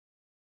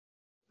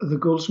The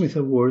Goldsmith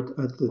Award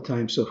at the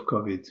times of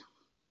COVID.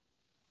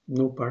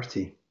 No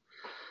party.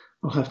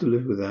 I'll have to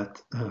live with that.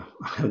 I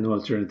have no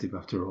alternative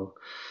after all.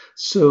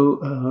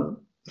 So,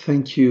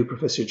 thank you,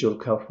 Professor Joel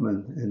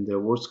Kaufman and the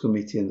Awards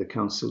Committee and the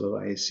Council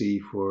of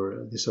ISEE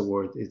for this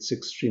award. It's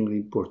extremely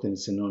important.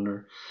 It's an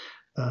honor,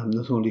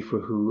 not only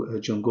for who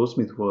John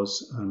Goldsmith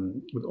was,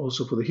 but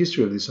also for the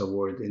history of this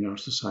award in our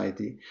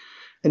society.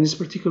 And it's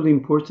particularly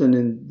important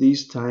in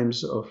these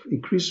times of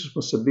increased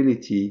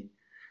responsibility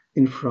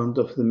in front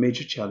of the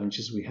major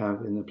challenges we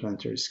have in the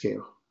planetary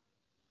scale.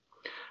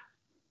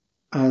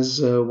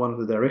 As one of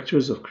the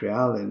directors of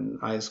CREAL and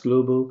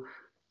ISGlobal,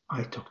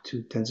 I talk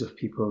to tens of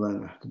people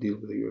and I have to deal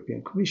with the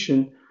European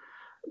Commission.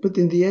 But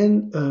in the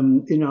end,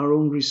 in our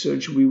own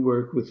research, we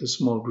work with a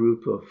small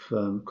group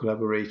of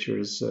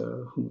collaborators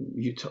whom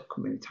you talk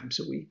many times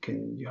a week,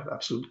 and you have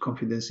absolute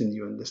confidence and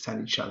you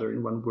understand each other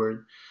in one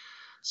word.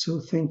 So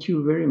thank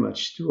you very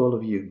much to all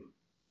of you.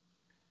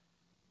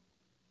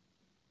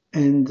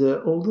 And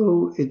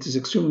although it is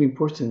extremely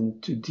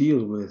important to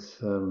deal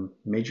with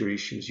major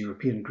issues,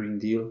 European Green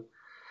Deal,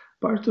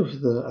 part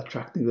of the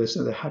attractiveness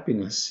and the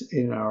happiness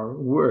in our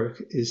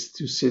work is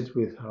to sit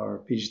with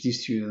our PhD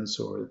students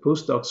or the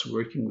postdocs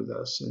working with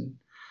us and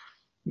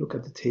look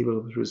at the table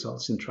of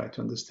results and try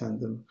to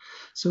understand them.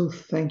 So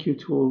thank you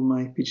to all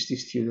my PhD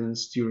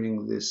students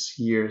during these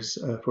years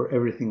for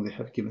everything they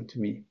have given to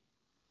me.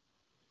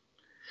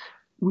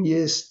 We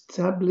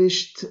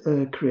established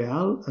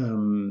CREAL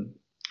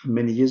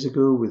many years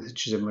ago with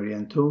Giuseppe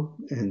Marianto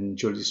and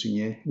Jordi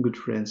Sunyer, good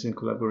friends and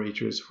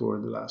collaborators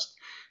for the last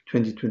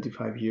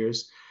 20-25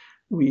 years.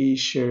 We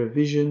share a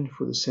vision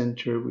for the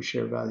center, we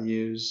share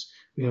values,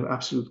 we have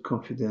absolute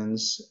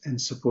confidence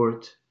and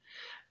support.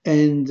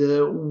 And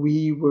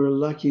we were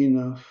lucky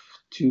enough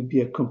to be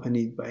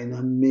accompanied by an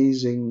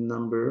amazing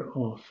number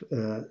of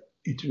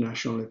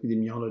international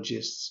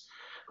epidemiologists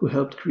who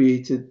helped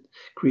create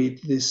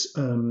this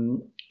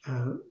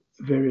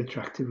very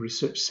attractive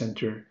research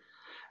center.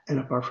 And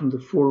apart from the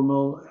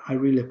formal, I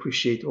really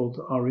appreciate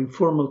all our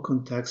informal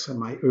contacts and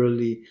my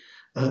early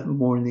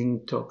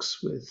morning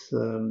talks with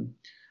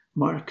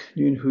Mark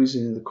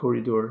Nieuwenhuizen in the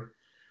corridor.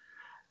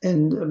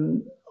 And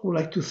I would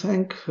like to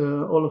thank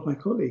all of my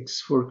colleagues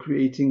for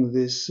creating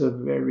this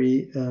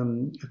very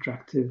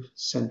attractive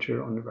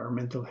center on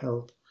environmental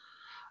health,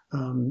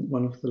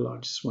 one of the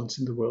largest ones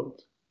in the world.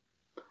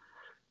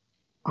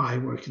 I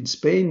work in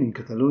Spain, in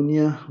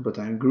Catalonia, but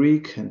I'm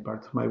Greek and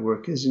part of my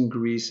work is in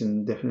Greece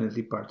and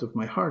definitely part of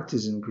my heart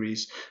is in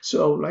Greece.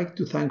 So I would like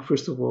to thank,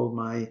 first of all,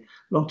 my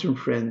long-term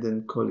friend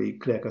and colleague,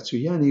 Claire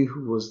Katsouyani,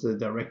 who was the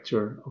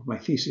director of my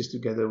thesis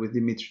together with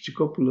Dimitri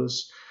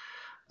Tsikopoulos.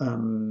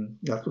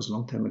 That was a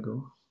long time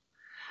ago.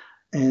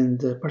 And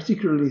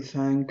particularly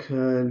thank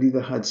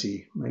Lida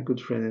Hadzi, my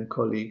good friend and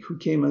colleague, who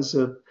came as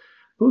a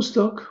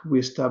postdoc. We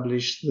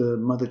established the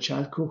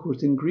mother-child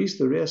cohort in Greece,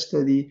 the REA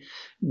study.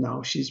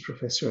 Now she's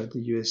professor at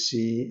the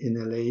USC in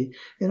LA.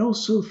 And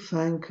also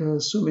thank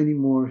so many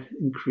more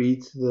in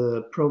Crete,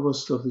 the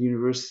provost of the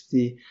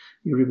university,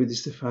 Euripe Di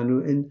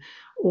Stefano, and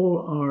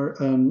all our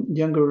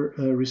younger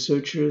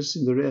researchers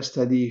in the REA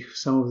study.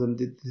 Some of them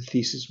did the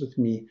thesis with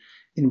me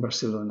in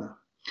Barcelona.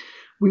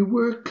 We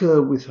work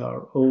with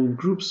our own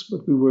groups,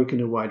 but we work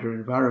in a wider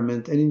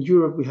environment. And in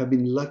Europe, we have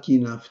been lucky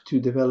enough to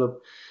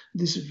develop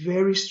this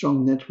very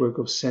strong network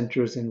of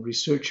centers and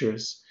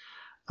researchers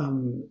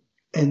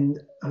and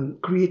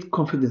create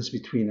confidence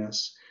between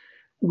us.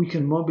 We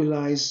can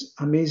mobilize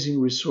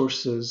amazing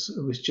resources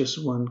with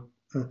just one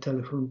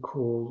telephone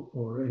call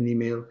or an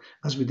email,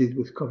 as we did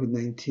with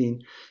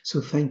COVID-19.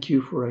 So thank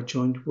you for our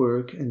joint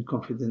work and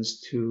confidence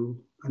to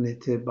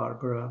Annette,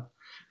 Barbara,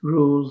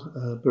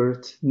 Roel,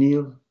 Bert,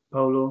 Neil,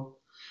 Paulo,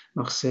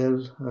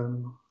 Marcel,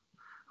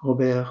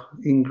 Robert,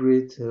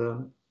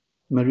 Ingrid,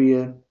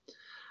 Maria,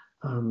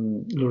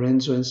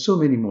 Lorenzo, and so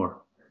many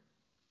more.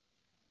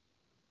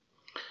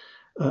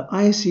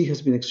 ISEE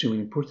has been extremely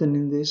important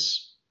in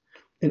this,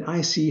 and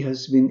ISEE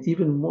has been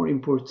even more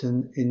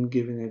important in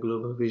giving a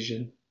global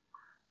vision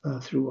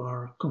through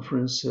our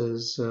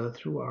conferences,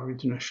 through our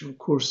international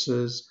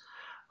courses,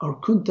 our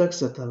contacts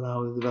that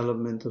allow the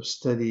development of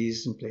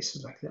studies in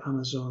places like the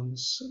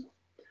Amazons.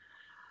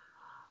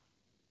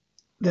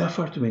 There are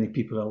far too many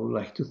people I would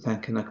like to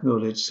thank and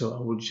acknowledge, so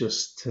I will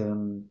just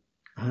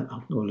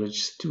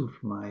acknowledge two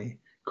of my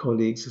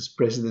colleagues as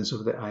presidents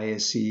of the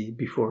ISE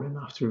before and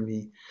after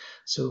me.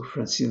 So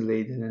Francine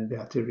Leyden and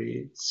Beate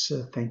Reitz,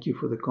 thank you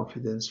for the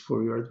confidence,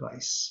 for your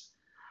advice.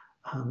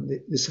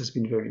 This has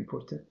been very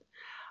important.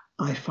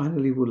 I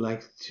finally would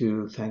like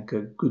to thank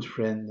a good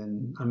friend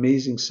and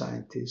amazing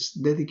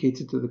scientist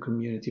dedicated to the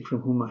community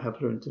from whom I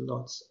have learned a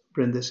lot,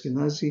 Brenda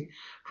Eskenazi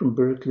from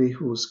Berkeley,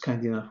 who was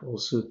kind enough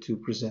also to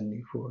present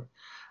me for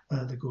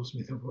the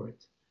Goldsmith Award.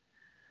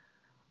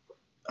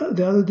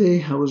 The other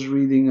day I was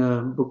reading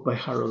a book by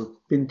Harold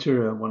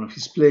Pinter, one of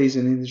his plays,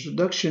 and in the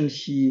introduction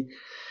he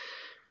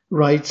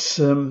writes,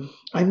 I'm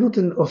not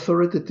an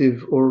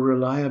authoritative or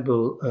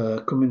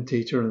reliable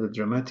commentator on the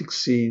dramatic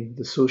scene,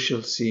 the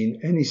social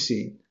scene, any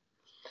scene.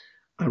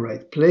 I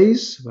write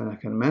plays when I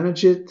can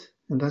manage it,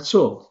 and that's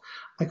all.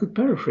 I could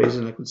paraphrase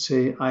and I could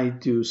say I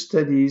do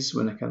studies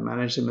when I can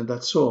manage them and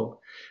that's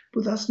all.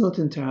 But that's not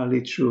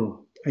entirely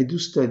true. I do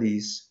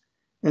studies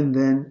and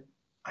then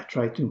I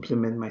try to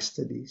implement my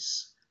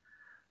studies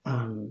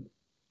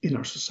in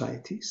our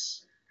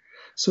societies.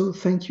 So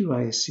thank you,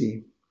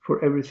 ISEE,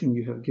 for everything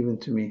you have given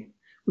to me.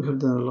 We have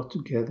done a lot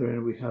together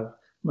and we have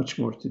much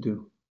more to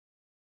do.